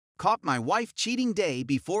Caught my wife cheating day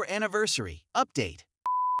before anniversary. Update.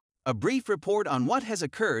 A brief report on what has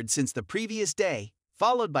occurred since the previous day,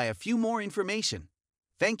 followed by a few more information.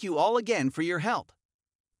 Thank you all again for your help.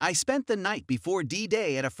 I spent the night before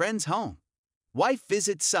D-Day at a friend's home. Wife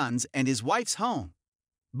visits sons and his wife's home.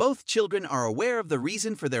 Both children are aware of the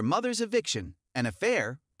reason for their mother's eviction, an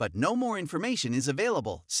affair, but no more information is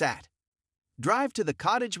available. Sat. Drive to the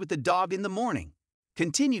cottage with the dog in the morning.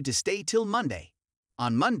 Continue to stay till Monday.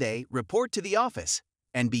 On Monday, report to the office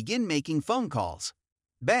and begin making phone calls.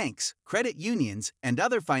 Banks, credit unions, and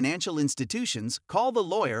other financial institutions call the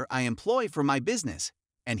lawyer I employ for my business,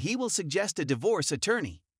 and he will suggest a divorce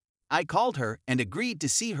attorney. I called her and agreed to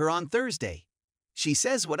see her on Thursday. She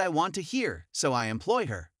says what I want to hear, so I employ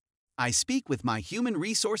her. I speak with my human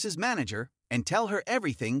resources manager and tell her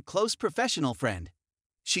everything. Close professional friend.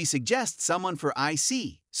 She suggests someone for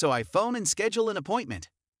IC, so I phone and schedule an appointment.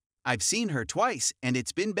 I've seen her twice and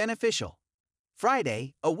it's been beneficial.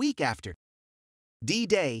 Friday, a week after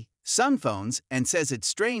D-Day, son phones and says it's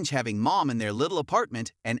strange having mom in their little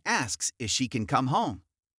apartment and asks if she can come home.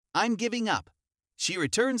 I'm giving up. She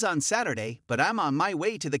returns on Saturday, but I'm on my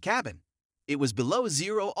way to the cabin. It was below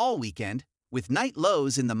zero all weekend, with night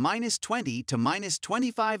lows in the -20 to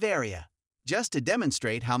 -25 area, just to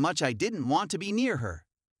demonstrate how much I didn't want to be near her.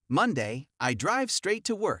 Monday, I drive straight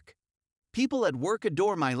to work. People at work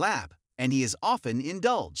adore my lab, and he is often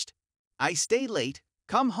indulged. I stay late,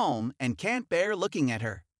 come home, and can't bear looking at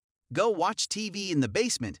her. Go watch TV in the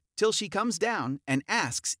basement till she comes down and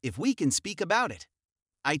asks if we can speak about it.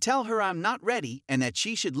 I tell her I'm not ready and that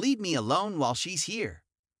she should leave me alone while she's here.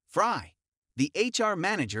 Fry. The HR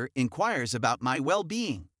manager inquires about my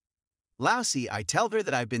well-being. Lousy, I tell her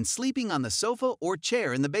that I've been sleeping on the sofa or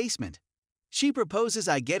chair in the basement. She proposes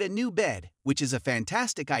I get a new bed, which is a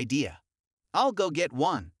fantastic idea. I'll go get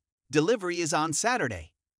one. Delivery is on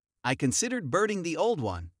Saturday. I considered burning the old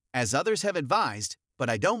one, as others have advised, but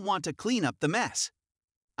I don't want to clean up the mess.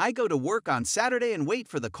 I go to work on Saturday and wait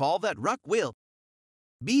for the call that Ruck will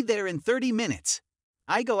be there in 30 minutes.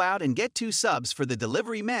 I go out and get 2 subs for the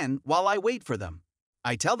delivery men while I wait for them.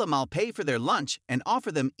 I tell them I'll pay for their lunch and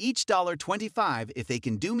offer them each $25 if they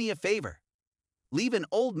can do me a favor. Leave an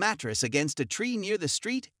old mattress against a tree near the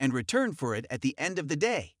street and return for it at the end of the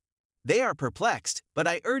day. They are perplexed, but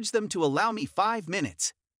I urge them to allow me 5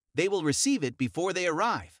 minutes. They will receive it before they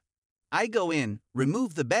arrive. I go in,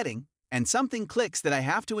 remove the bedding, and something clicks that I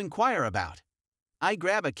have to inquire about. I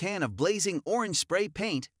grab a can of blazing orange spray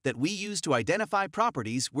paint that we use to identify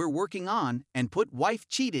properties we're working on and put "wife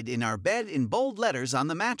cheated" in our bed in bold letters on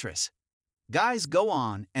the mattress. Guys go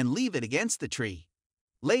on and leave it against the tree.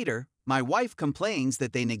 Later, my wife complains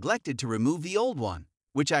that they neglected to remove the old one,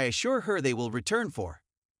 which I assure her they will return for.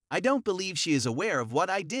 I don't believe she is aware of what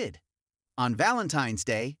I did. On Valentine's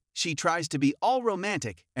Day, she tries to be all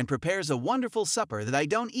romantic and prepares a wonderful supper that I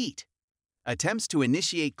don't eat. Attempts to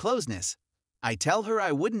initiate closeness. I tell her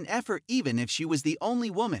I wouldn't F her even if she was the only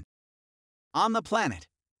woman on the planet.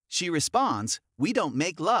 She responds, "We don't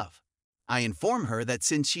make love." I inform her that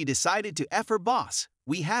since she decided to F her boss,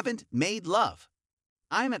 we haven't made love.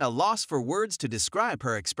 I'm at a loss for words to describe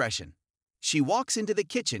her expression. She walks into the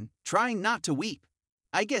kitchen, trying not to weep.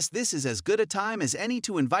 I guess this is as good a time as any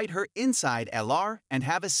to invite her inside LR and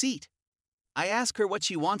have a seat. I ask her what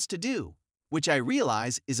she wants to do, which I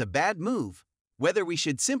realize is a bad move, whether we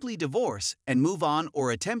should simply divorce and move on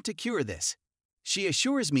or attempt to cure this. She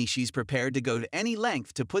assures me she's prepared to go to any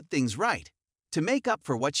length to put things right, to make up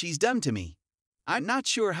for what she's done to me. I'm not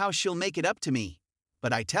sure how she'll make it up to me,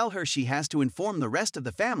 but I tell her she has to inform the rest of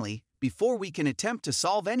the family before we can attempt to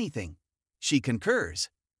solve anything. She concurs.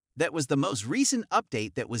 That was the most recent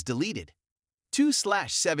update that was deleted.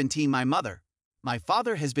 2/17 My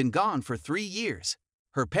father has been gone for 3 years.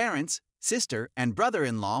 Her parents, sister, and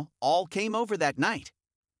brother-in-law all came over that night.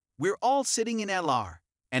 We're all sitting in LR,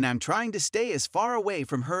 and I'm trying to stay as far away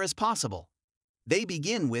from her as possible. They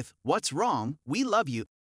begin with, "What's wrong? We love you.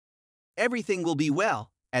 Everything will be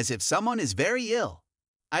well," as if someone is very ill.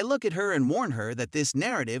 I look at her and warn her that this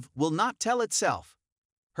narrative will not tell itself.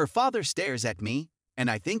 Her father stares at me, and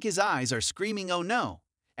I think his eyes are screaming "oh no,"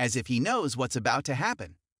 as if he knows what's about to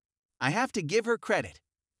happen. I have to give her credit.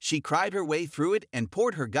 She cried her way through it and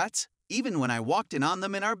poured her guts, even when I walked in on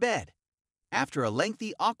them in our bed. After a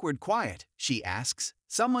lengthy, awkward quiet, she asks,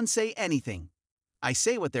 "Someone say anything." I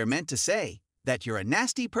say what they're meant to say, that you're a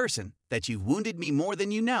nasty person, that you've wounded me more than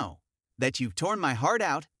you know, that you've torn my heart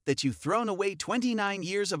out, that you've thrown away 29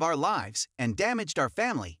 years of our lives and damaged our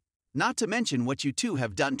family, not to mention what you two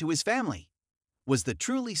have done to his family. Was the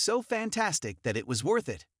truly so fantastic that it was worth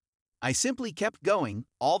it? I simply kept going,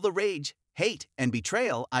 all the rage, hate, and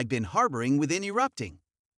betrayal I'd been harboring within erupting.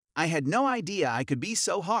 I had no idea I could be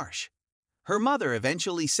so harsh. Her mother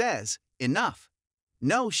eventually says, "Enough."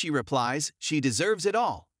 "No," she replies, "she deserves it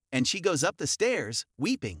all," and she goes up the stairs,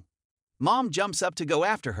 weeping. Mom jumps up to go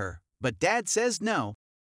after her, but Dad says no.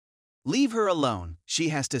 Leave her alone, she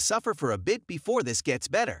has to suffer for a bit before this gets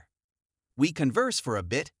better. We converse for a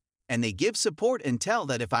bit, and they give support and tell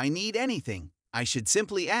that if I need anything, I should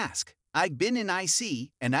simply ask. I've been in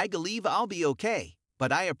IC, and I believe I'll be okay,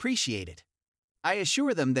 but I appreciate it. I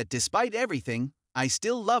assure them that despite everything, I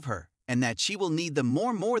still love her, and that she will need them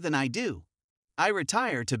more than I do. I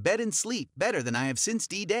retire to bed and sleep better than I have since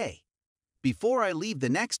D-Day. Before I leave the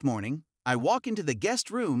next morning, I walk into the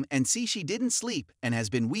guest room and see she didn't sleep and has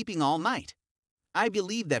been weeping all night. I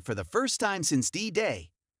believe that for the first time since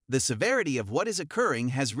D-Day, the severity of what is occurring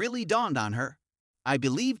has really dawned on her. I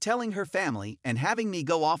believe telling her family and having me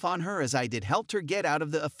go off on her as I did helped her get out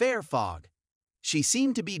of the affair fog. She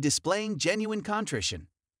seemed to be displaying genuine contrition.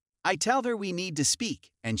 I tell her we need to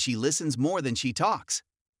speak, and she listens more than she talks.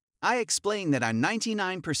 I explain that I'm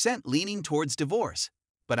 99% leaning towards divorce,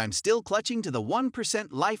 but I'm still clutching to the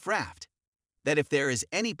 1% life raft. That if there is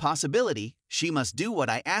any possibility, she must do what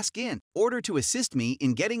I ask in order to assist me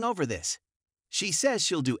in getting over this. She says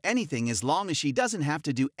she'll do anything as long as she doesn't have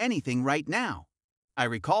to do anything right now. I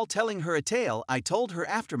recall telling her a tale I told her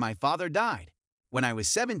after my father died. When I was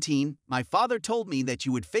 17, my father told me that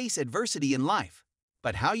you would face adversity in life,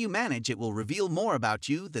 but how you manage it will reveal more about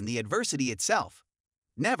you than the adversity itself.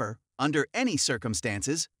 Never, under any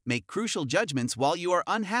circumstances, make crucial judgments while you are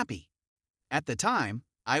unhappy. At the time,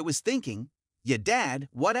 I was thinking, "Yeah, Dad,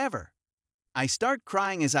 whatever." I start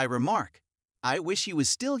crying as I remark, "I wish he was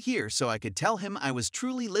still here so I could tell him I was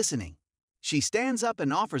truly listening." She stands up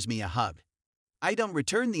and offers me a hug. I don't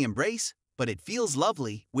return the embrace, but it feels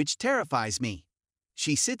lovely, which terrifies me.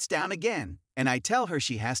 She sits down again, and I tell her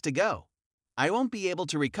she has to go. I won't be able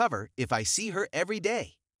to recover if I see her every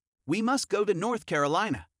day. We must go to North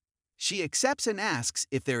Carolina. She accepts and asks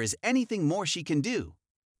if there is anything more she can do.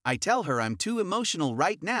 I tell her I'm too emotional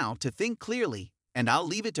right now to think clearly, and I'll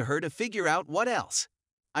leave it to her to figure out what else.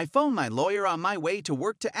 I phone my lawyer on my way to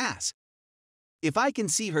work to ask if I can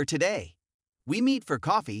see her today. We meet for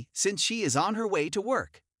coffee since she is on her way to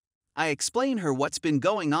work. I explain her what's been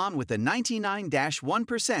going on with the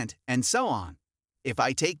 99-1% and so on. If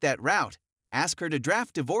I take that route, ask her to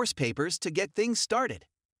draft divorce papers to get things started.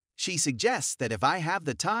 She suggests that if I have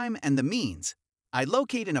the time and the means, I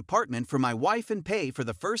locate an apartment for my wife and pay for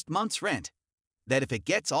the first month's rent. That if it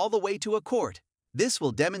gets all the way to a court, this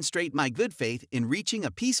will demonstrate my good faith in reaching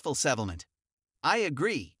a peaceful settlement. I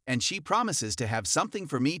agree, and she promises to have something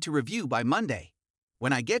for me to review by Monday.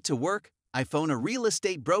 When I get to work, I phone a real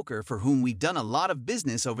estate broker for whom we've done a lot of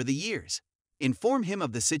business over the years. Inform him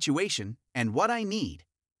of the situation and what I need.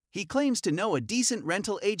 He claims to know a decent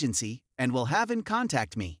rental agency and will have him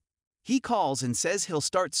contact me. He calls and says he'll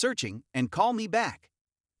start searching and call me back.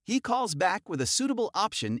 He calls back with a suitable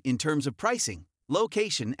option in terms of pricing,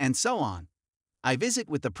 location, and so on. I visit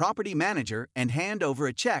with the property manager and hand over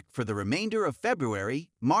a check for the remainder of February,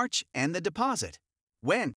 March, and the deposit.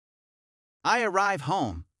 When I arrive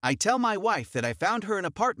home, I tell my wife that I found her an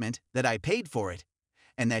apartment, that I paid for it,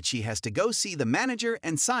 and that she has to go see the manager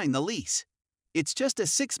and sign the lease. It's just a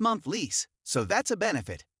 6-month lease, so that's a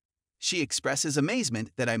benefit. She expresses amazement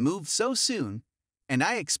that I moved so soon, and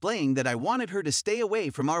I explain that I wanted her to stay away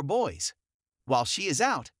from our boys. While she is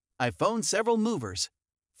out, I phone several movers.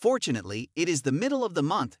 Fortunately, it is the middle of the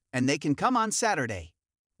month and they can come on Saturday.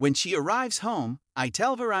 When she arrives home, I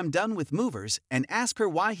tell her I'm done with movers and ask her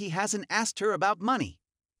why he hasn't asked her about money.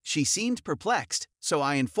 She seemed perplexed, so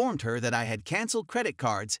I informed her that I had canceled credit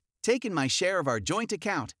cards, taken my share of our joint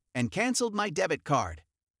account, and canceled my debit card.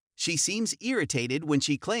 She seems irritated when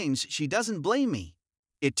she claims she doesn't blame me.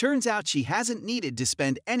 It turns out she hasn't needed to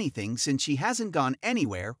spend anything since she hasn't gone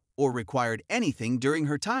anywhere or required anything during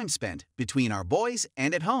her time spent between our boys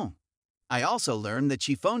and at home. I also learned that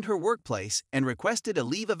she phoned her workplace and requested a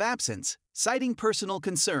leave of absence, citing personal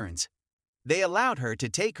concerns. They allowed her to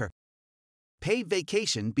take her paid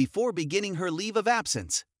vacation before beginning her leave of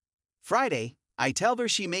absence. Friday, I tell her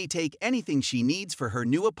she may take anything she needs for her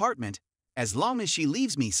new apartment, as long as she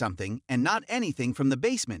leaves me something and not anything from the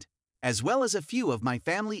basement, as well as a few of my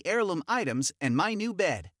family heirloom items and my new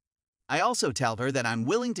bed. I also tell her that I'm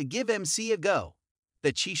willing to give MC a go,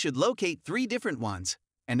 that she should locate 3 different ones,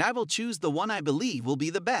 and I will choose the one I believe will be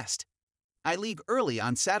the best. I leave early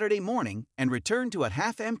on Saturday morning and return to a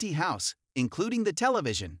half-empty house, including the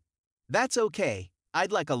television. That's okay,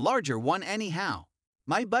 I'd like a larger one anyhow.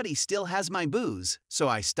 My buddy still has my booze, so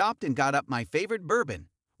I stopped and got up my favorite bourbon,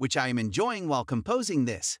 which I am enjoying while composing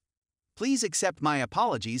this. Please accept my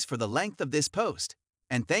apologies for the length of this post,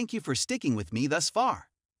 and thank you for sticking with me thus far.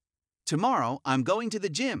 Tomorrow, I'm going to the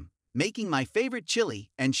gym, making my favorite chili,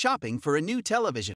 and shopping for a new television.